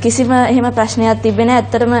අඩුවක්වත් කිසිම එහෙම ප්‍රශ්නයක් තිබ්බේ නැහැ.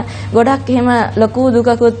 ඇත්තටම ගොඩක් එහෙම ලොකු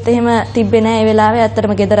දුකකුත් එහෙම තිබ්බේ නැහැ. ඒ වෙලාවේ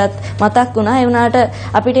ඇත්තටම ගෙදරත් මතක් වුණා. ඒ වුණාට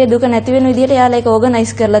අපිට ඒ දුක නැති වෙන විදිහට යාලා ඒක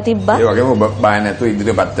ඕගනයිස් කරලා තිබ්බා. ඒ වගේම ඔබ බය නැතුව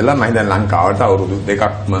ඉදිරියපත් වෙලා මම හිතන්නේ ලංකාවට අවුරුදු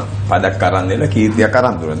 2ක්ම පදක් අරන් දෙලා කීර්තියක්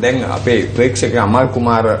අරන් දුන්නා. දැන් අපේ ප්‍රේක්ෂක අමල්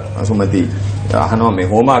කුමාර සුමති අහනවා මේ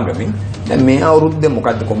හෝමාගමින් දැන් මේ අවුරුද්දේ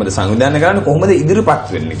මොකද්ද කොහොමද සංවිධානය කරන්නේ කොහොමද ඉදිරිපත්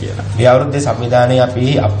වෙන්නේ කියලා. මේ අවුරුද්දේ සංවිධානය අපි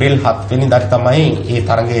අප්‍රේල් 7 වෙනිදාට තමයි මේ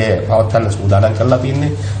තරගය පවත්වන්න සූදානම් කරලා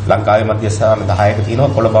තියෙන්නේ. ලංකාවේ මධ්‍යස්ථාන 10ක තියෙනවා,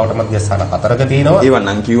 කොළඹවට මධ්‍යස්ථාන 4ක තියෙනවා. ඒවා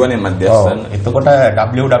නම් කියවනේ මධ්‍යස්ථාන. එතකොට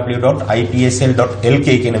www.ipsl.lk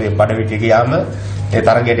කියන වෙබ් අඩවියට ගියාම ඒ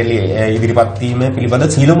තරගයට ඉදිරිපත් වීම පිළිබඳ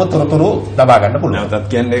සීලම තොරතුරු ලබා ගන්න පුළුවන්. නැවතත්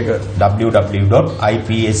කියන්නේ ඒක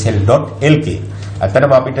www.ipsl.lk.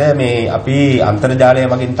 ඇත්තටම අපිට මේ අපි අන්තර්ජාලය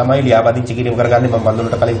මගින් තමයි ලියාපදිංචි කිරීම කරගන්නේ. මම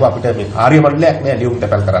බඳුනට කලින් කිව්වා අපිට මේ කාර්ය මණ්ඩලයක් නෑ ලියුම්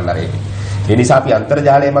තැපැල් කරන්න ආරේ. ඒ නිසා අපි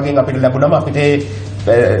අන්තර්ජාලය මගින් අපිට ලැබුණම අපිට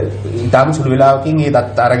ඊටාම සුළු වෙලාවකින් මේ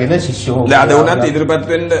දත්ත අරගෙන ශිෂ්‍යෝ අද වුණත් ඉදිරිපත්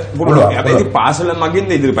වෙන්න පුළුවන්. අපි පාසල මගින්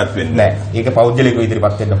ඉදිරිපත් වෙන්නේ නෑ. ඒක පෞද්ගලිකව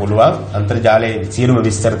ඉදිරිපත් වෙන්න පුළුවන්. අන්තර්ජාලයේ සියලුම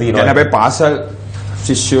විස්තර තියෙනවා. يعني අපි පාසල්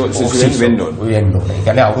ශිෂ්‍යයන් වෙන්න ඕනේ. ඒ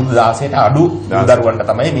කියන්නේ අවුරුදු 16ට අඩු දරුවන්ට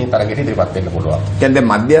තමයි මේ තරගයට ඉදිරිපත් වෙන්න පුළුවන්. කියන්නේ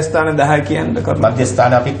මධ්‍යස්ථාන 10 කියන්නේ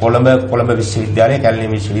මධ්‍යස්ථාන අපි කොළඹ විශ්වවිද්‍යාලය, කැලණි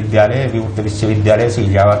විශ්වවිද්‍යාලය, විවෘත විශ්වවිද්‍යාලය,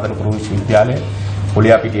 සීජාවර්ධනපුර විශ්වවිද්‍යාලය,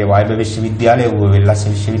 පොලියාපිටිය වායඹ විශ්වවිද්‍යාලය, වෙල්ලස්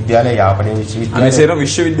විශ්වවිද්‍යාලය, යාපනයේ විශ්වවිද්‍යාලය. අනිසේර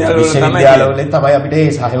විශ්වවිද්‍යාලවල තමයි අපිට මේ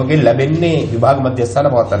සහයෝගය ලැබෙන්නේ විභාග මධ්‍යස්ථාන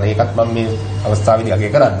පවත්වන්න. ඒකත් මම මේ අවස්ථාවේදී අගය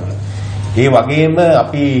කරන්නේ. ඒ වගේම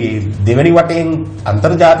අපි දෙවැනි වටෙන්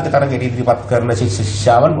අන්තර්ජාතික තරගයට ඉදිරිපත් කරන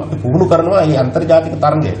ශිෂ්‍යාවන් අපි පුහුණු කරනවා මේ අන්තර්ජාතික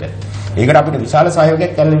තරගයට. ඒකට අපිට විශාල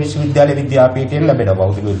සහයෝගයක් කැලණි විශ්වවිද්‍යාලයේ විද්‍යාපීඨයෙන් ලැබෙනවා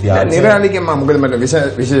භෞතික විද්‍යාව. නිරාලිගෙන් මම මොකද මට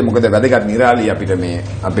විශේෂ මොකද වැදගත් නිරාලි අපිට මේ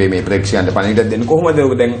අපේ මේ ප්‍රේක්ෂකයන්ට පණිවිඩයක් දෙන්න කොහොමද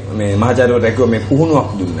ඔබ දැන් මේ මහාචාර්යවරු රැකුව මේ පුහුණුවක්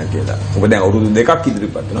දුන්නා කියලා. ඔබ දැන් අවුරුදු 2ක්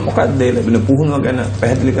ඉදිරිපත් වෙනවා. මොකක්ද ඒ ලැබෙන පුහුණුව ගැන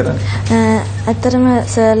පැහැදිලි කරන්න. ඇත්තටම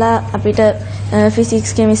සර්ලා අපිට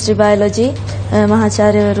physics chemistry biology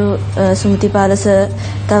මහාචාර්යවරු Sumathipala sir,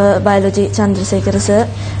 තව බයොලොජි චන්ද්‍රසේකර සර්,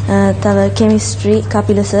 තව කෙමිස්ට්‍රි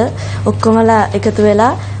කපිල සර් ඔක්කොමලා එකතු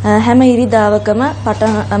වෙලා හැම ඉරිදාවකම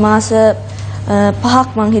මාස 5ක්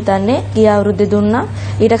මං හිතන්නේ ගිය අවුරුද්දේ දුන්නා.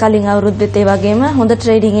 ඊට කලින් අවුරුද්දෙත් ඒ වගේම හොඳ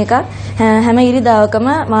ට්‍රේනින් එකක් හැම ඉරිදාවකම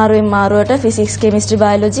මාරුවෙන් මාරුවට ෆිසික්ස් කෙමිස්ට්‍රි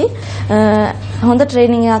බයොලොජි හොඳ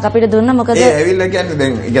ට්‍රේනින් එකක් අපිට දුන්නා. මොකද ඒ ඇවිල්ලා කියන්නේ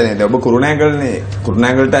දැන් කියන්නේ ඔබ කුරුණෑගල්නේ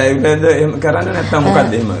කුරුණෑගලට ඇවිල්ලාද එහෙම කරන්නේ නැත්නම්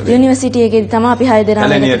මොකද්ද එහෙම යුනිවර්සිටි එකේදී තමයි අපි 6 දෙනා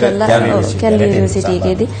එකතු කරලා කැලණි යුනිවර්සිටි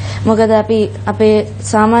එකේදී. මොකද අපි අපේ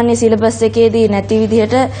සාමාන්‍ය සිලබස් එකේදී නැති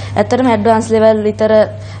විදිහට ඇත්තටම ඇඩ්වාන්ස් ලෙවල් විතර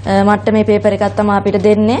මට්ටමේ පේපර් එකක් තමයි අපිට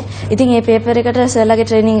දෙන්නේ. ඉතින් මේ පේපර් එකට සර්ලාගේ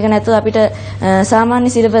ට්‍රේනින් එක නැතුව අපිට සාමාන්‍ය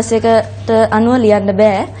සිලබස් එකට අනුව ලියන්න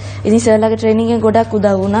බෑ. ඉතින් සර්ලාගේ ට්‍රේනින් එක ගොඩක්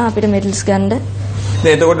උදව් වුණා අපිට මෙඩල්ස් ගන්න.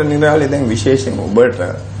 දැන් එතකොට නිරාලේ දැන් විශේෂයෙන් ඔබට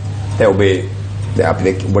දැන් ඔබේ දැන්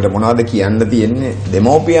අපිට ඔබට මොනවද කියන්න තියෙන්නේ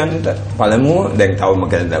දෙමෝපියන්ට පළමුව දැන් තවම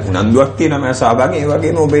කියන්නේ උනන්දුවක් තියෙනවා මම සහභාගී ඒ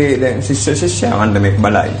වගේම ඔබේ දැන් ශිෂ්‍යයන්ට මේක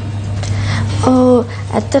බලයි. ඔව්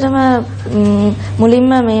ඇත්තටම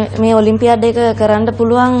මුලින්ම මේ ඔලිම්පියාඩ් එක කරන්න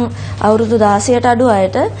පුළුවන් අවුරුදු 16ට අඩු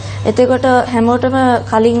අයට. එතකොට හැමෝටම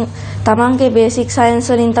කලින් තමන්ගේ බේසික් සයන්ස්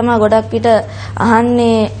වලින් තමයි ගොඩක් පිට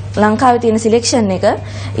අහන්නේ ලංකාවේ තියෙන සිලෙක්ෂන් එක.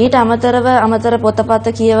 ඊට අමතර පොතපත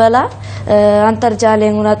කියවලා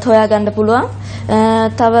අන්තර්ජාලයෙන් උනත් හොයාගන්න පුළුවන්.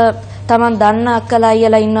 තව තමන් දන්න අක්කලා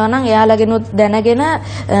අයියලා ඉන්නවා නම් එයාලගෙනුත් දැනගෙන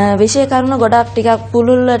විෂය කරුණු ගොඩක් ටිකක්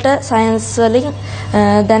පුළුල්ලට සයන්ස් වලින්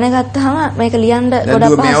දැනගත්තාම මේක ලියන්න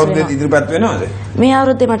ගොඩක් පහසු වෙනවා. මේ අවුරුද්දේ ඉදිරිපත් වෙනවද? මේ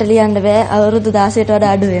අවුරුද්දේ මට ලියන්න බෑ. අවුරුදු 16ට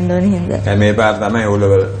වඩා අඩු වෙන්න ඕනේ හින්දා. මේ පාර තමයි O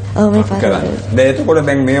level. ඔව් මේ පාර. දැන් එතකොට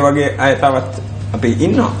දැන් මේ වගේ අය තවත් අපි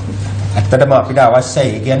ඉන්නවා. ඇත්තටම අපිට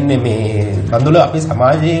අවශ්‍යයි. ඒ කියන්නේ මේ බඳුල අපේ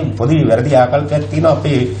සමාජයේ පොඩි වැරදි ආකල්පයක් තියෙනවා.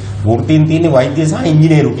 අපේ වෘත්තීන් තියෙන වෛද්‍ය සහ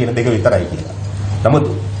ඉංජිනේරු කියන දෙක විතරයි කියලා. නමුත්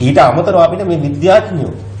ඊට අමතරව අපිට මේ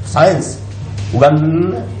විද්‍යාඥයෝ සයන්ස්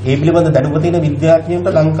උගන්වන ඒ පිළිබඳ දැනුම තියෙන විද්‍යාඥයන්ට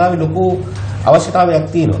ලංකාවේ ලොකු අවශ්‍යතාවයක්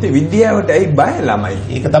තියෙනවා. ඒ විද්‍යාවට ඇයි බය ළමයි?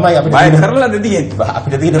 ඒක තමයි අපිට බය කරලාද තියෙන්නේ?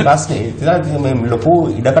 අපිට තියෙන ප්‍රශ්නේ. ඉතින් මේ ලොකු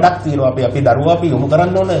ඉඩකඩක් තියෙනවා. අපි දරුවෝ අපි යොමු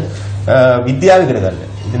කරන්න ඕන විද්‍යාව ඉගෙන ගන්න.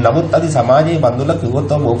 ඉතින් නමුත් අද සමාජයේ බඳුල්ලා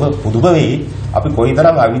කිව්වොත් ඔබ පුදුම වෙයි. අපි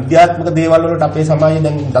කොයිතරම් අවිද්‍යාත්මක දේවල් වලට අපේ සමාජයේ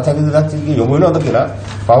දැන් දසක යොමු වෙනවද කියලා.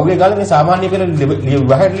 පහුගිය කාලේ මේ සාමාන්‍ය පෙළ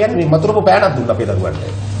විභාගය කියන්නේ මේ මතුරුපු පෑනක් දුන්නා අපේ දරුවන්ට.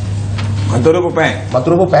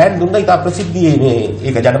 මතුරුපු පෑන් දුන්නා ඉතා ප්‍රසිද්ධියේ මේ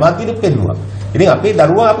ඒක ජනමාධ්‍යෙත් පෙන්නුවා. ඉතින් අපේ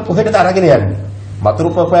දරුවා අපි කොහෙටද අරගෙන යන්නේ?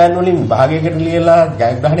 මතුරුපු පෑන් වලින් විභාගයකට ලියලා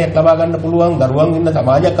ජයග්‍රහණයක් ලබා ගන්න පුළුවන් දරුවන් ඉන්න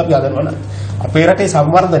සමාජයක් අපි හදනවා නම් අපේ රටේ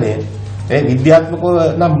සංවර්ධනය ඒ විද්‍යාත්මකව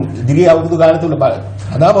නම් ඉදිරි අවුරුදු ගාන තුල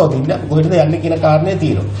හදාපවතින්න කොහෙටද යන්නේ කියන කාරණේ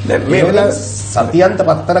තියෙනවා. දැන් මේ වෙලාව සතියන්ත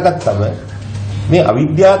පත්තර ගත්තම මේ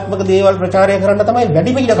අවිද්‍යාත්මක දේවල් ප්‍රචාරය කරන්න තමයි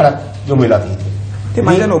වැඩිම ඉඩ කරක් යොමු වෙලා තියෙන්නේ. ඒ මම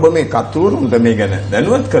හිතන්නේ ඔබ මේ කතුරුන්ට මේ ගැන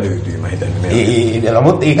දැනුවත් කර යුතුයි මම හිතන්නේ මේ.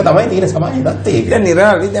 නමුත් ඒක තමයි තියෙන සමාජයේ தත්ත්වය. ඒක. දැන්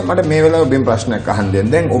නිරාලි දැන් මට මේ වෙලාව ඔබෙන් ප්‍රශ්නයක් අහන්න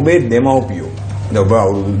දෙන්න. දැන් ඔබේ දෙමව්පියෝ දැන් ඔබ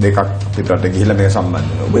අවුරුදු 2ක් පිටරට ගිහිල්ලා මේක සම්බන්ධ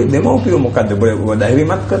වෙනවා. ඔබේ දෙමව්පියෝ මොකද්ද? ඔබ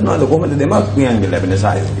දැහැවීමක් කරනවද? කොහොමද දෙමව්පියන්ගෙන් ලැබෙන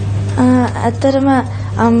සහයෝගය? ඇත්තටම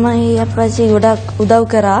අම්මයි අප්පච්චි ගොඩක් උදව්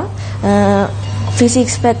කරා.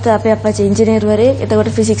 ෆිසික්ස් පැත්ත අපේ අප්පච්චි ඉංජිනේරුවරයෙක්. එතකොට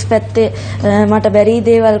ෆිසික්ස් පැත්තේ මට බැරි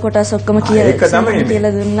දේවල් කොටස් ඔක්කොම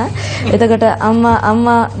කියලා දුන්නා. එතකොට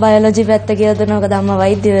අම්මා බයොලොජි පැත්ත කියලා දුන්නා. මොකද අම්මා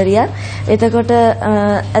වෛද්‍යවරියක්. එතකොට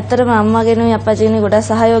ඇත්තටම අම්මාගෙනුයි අප්පච්චිගෙනුයි ගොඩක්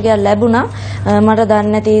සහයෝගයක් ලැබුණා. මට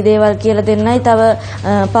දන්නේ නැති දේවල් කියලා දෙන්නයි. තව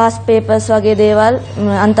පාස් පේපර්ස් වගේ දේවල්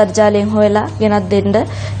අන්තර්ජාලයෙන් හොයලා ගෙනත් දෙන්න.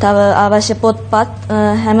 තව අවශ්‍ය පොත්පත්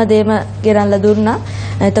හැමදේම ගෙනල්ලා දුන්නා.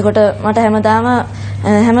 එතකොට මට හැමදාම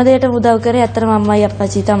හැම දෙයකටම උදව් කරේ ඇත්තටම අම්මයි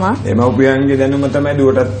අප්පච්චි තමයි. එමව්පියන්ගේ දැනුම තමයි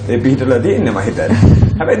දුවටත් ඒ පිහිටලා තියෙන්නේ මම හිතන්නේ.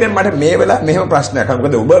 හැබැයි දැන් මට මේ වෙලාව මෙහෙම ප්‍රශ්නයක් අහන්න.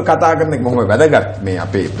 මොකද ඔබ කතා කරන එක බොහොම වැදගත් මේ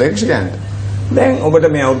අපේ ප්‍රේක්ෂකයන්ට. දැන් ඔබට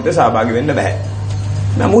මේ අවුරුද්දේ සහභාගී වෙන්න බෑ.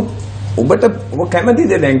 නමුත් ඔබ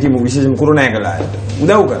කැමතිද දැන් කිමු විශේෂම කුරුණෑගලට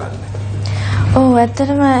උදව් කරන්න? ඔව්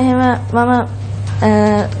ඇත්තටම එහෙම මම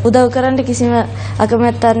උදව් කරන්න කිසිම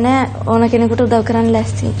අකමැත්තක් නැහැ. ඕන කෙනෙකුට උදව් කරන්න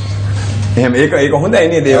ලෑස්තියි. එහෙනම් ඒක හොඳයි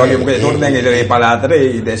නේද? ඒ වගේ මොකද ඒකට දැන් ඒ පළාතට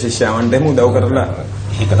ඒ ශිෂ්‍යයන්ට එහෙම උදව් කරලා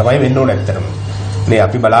ඒක තමයි වෙන්න ඕනේ ඇත්තටම. මේ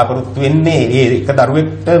අපි බලාපොරොත්තු වෙන්නේ මේ එක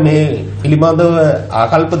දරුවෙක්ට මේ පිළිබඳව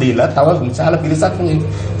ආකල්ප දීලා තව විශාල පිරිසක්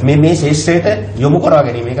මේ ශේෂ්ත්‍රයට යොමු කරවා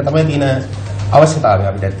ගැනීම. ඒක තමයි තියෙන අවශ්‍යතාවය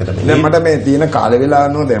අපිට ඇත්තටම. දැන් මට මේ තියෙන කාල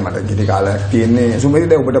වේලාව නෝ දැන් මට කිසි කාලයක් තියෙන්නේ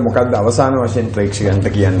සුමේද දැන් ඔබට මොකක්ද අවසාන වශයෙන්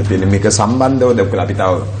ප්‍රේක්ෂකයන්ට කියන්න තියෙන්නේ මේක සම්බන්ධව දැන් අපි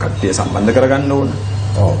තව කට්ටිය සම්බන්ධ කරගන්න ඕන.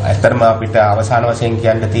 ඔව් ඇත්තටම අපිට අවසාන වශයෙන්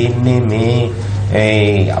කියන්න තියෙන්නේ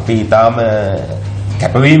මේ අපි ඊටාම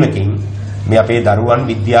කැපවීමකින් මේ අපේ දරුවන්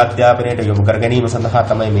විද්‍යාධ්‍යාපනයට යොමු කර ගැනීම සඳහා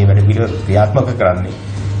තමයි මේ වැඩ පිළිවෙල ක්‍රියාත්මක කරන්නේ.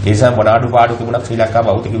 ඒ නිසා මොනාඩු පාඩු තිබුණත් ශ්‍රී ලංකා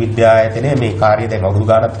භෞතික විද්‍යා ආයතනයේ මේ කාර්යය දැන් අවුරුදු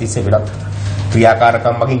ගානක් තිස්සේ වෙනත්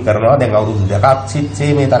ක්‍රියාකාරකම් වකින් කරනවා. දැන් අවුරුදු දෙකක්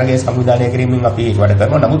තිස්සේ මේ තරගය සංවිධානය කිරීමෙන් අපි වැඩ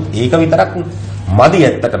කරනවා. නමුත් ඒක විතරක් මදි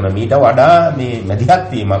ඇත්තටම මීට වඩා මේ මැදිහත්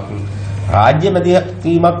වීමක් රාජ්‍ය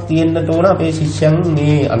මැදිහත්වීමක් තියෙන්නට ඕන අපේ ශිෂ්‍යයන්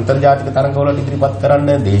මේ අන්තර්ජාතික තරඟවලට ඉදිරිපත්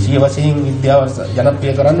කරන්න දේශීය වශයෙන් විද්‍යාව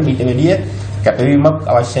ජනප්‍රිය කරන්න මීට වැඩිය කැපවීමක්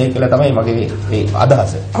අවශ්‍යයි කියලා තමයි මගේ මේ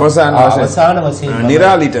අදහස. අවසාන වශයෙන්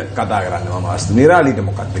නිරාලිට කතා කරන්න මම අවශ්‍ය. නිරාලිට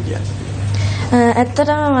මොකක්ද කියන්නේ?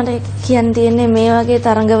 ඇත්තටම මට කියන්න තියෙන්නේ මේ වගේ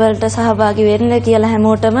තරඟවලට සහභාගී වෙන්න කියලා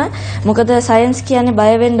හැමෝටම. මොකද සයන්ස් කියන්නේ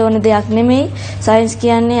බය වෙන්න ඕන දෙයක් නෙමෙයි. සයන්ස්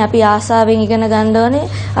කියන්නේ අපි ආසාවෙන් ඉගෙන ගන්න ඕනේ.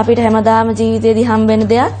 අපිට හැමදාම ජීවිතේදී හම්බෙන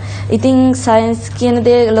දෙයක්. ඉතින් සයන්ස් කියන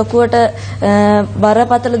දේ ලොකුවට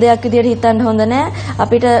බරපතල දෙයක් විදියට හිතන්න හොඳ නෑ.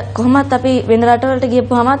 අපිට කොහොමත් අපි වෙන රටවලට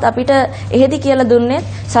ගියපුවාමත් අපිට එහෙදි කියලා දුන්නේ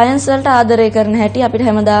සයන්ස් වලට ආදරය කරන හැටි අපිට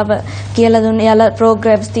හැමදාම කියලා දුන්නේ. යාලා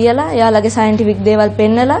ප්‍රෝග්‍රෑම්ස් තියලා යාලගේ සයන්ටිෆික් දේවල්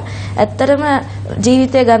පෙන්නලා ඇත්තටම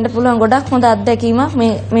ජීවිතේ ගන්න පුළුවන් ගොඩක් හොඳ අත්දැකීමක්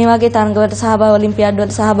මේ වගේ තරඟවලට සහභාගී ඔලිම්පියාඩ්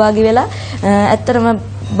වලට සහභාගී වෙලා ඇත්තටම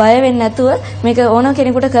බය වෙන්නේ නැතුව මේක ඕන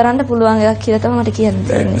කෙනෙකුට කරන්න පුළුවන් එකක් කියලා තමයි මට කියන්න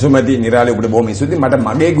තියෙන්නේ. සුමති නිරාලේ ඔබට බොහොම ස්තුතියි. මට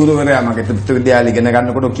මගේ ගුරුවරයා මගේ විශ්වවිද්‍යාලේ ඉගෙන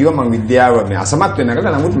ගන්නකොට කිව්වා මම විද්‍යාව මේ අසමත් වෙන්න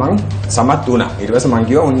කියලා. නමුත් මම සමත් වුණා. ඊට පස්සේ මම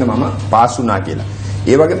කිව්වා ඔන්න මම පාස් වුණා කියලා.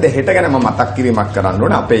 ඒ වගේම හෙට ගැන මම මතක් කිරීමක් කරන්න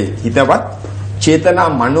ඕන. අපේ හිතවත් චේතනා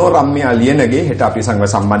මනෝරම්‍ය ලියනගේ හෙට අපි සංගම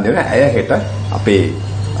සම්බන්ධ වෙන ඇය හෙට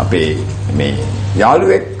අපේ මේ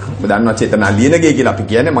යාළුවෙක් ඔබ දන්නවා චේතනා ලියනගේ කියලා අපි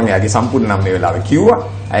කියන්නේ. මම එයාගේ සම්පූර්ණ නම මේ වෙලාවේ කිව්වා.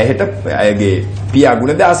 ඇය හෙට ඇයගේ පියා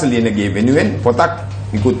ගුණදාස ලියනගේ වෙනුවෙන් පොතක්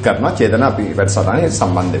නිකුත් කරනවා. චේතනා අපි වැඩසටහනේ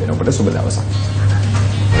සම්බන්ධ වෙන ඔබට සුබ දවසක්.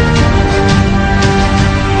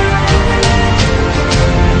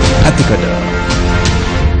 Pathikada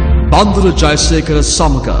Bandura Jayasekara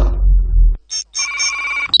සමග